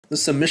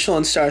This is a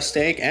Michelin star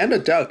steak and a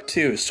duck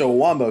too, so a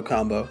wombo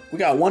combo. We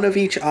got one of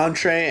each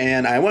entree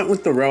and I went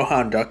with the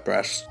Rohan duck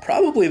breast.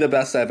 Probably the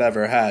best I've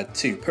ever had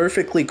too.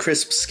 Perfectly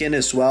crisp skin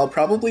as well,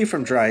 probably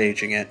from dry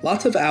aging it.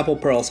 Lots of apple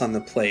pearls on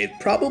the plate,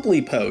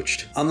 probably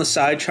poached. On the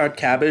side, charred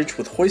cabbage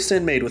with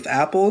hoisin made with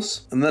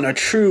apples, and then a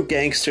true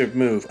gangster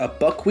move, a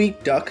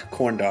buckwheat duck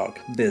corn dog.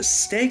 This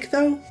steak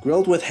though,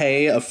 grilled with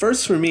hay, a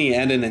first for me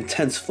and an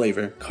intense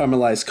flavor.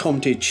 Caramelized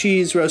comté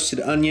cheese,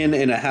 roasted onion,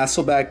 and a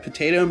Hasselback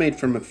potato made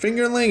from a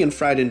fingerling and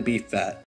fried in beef fat.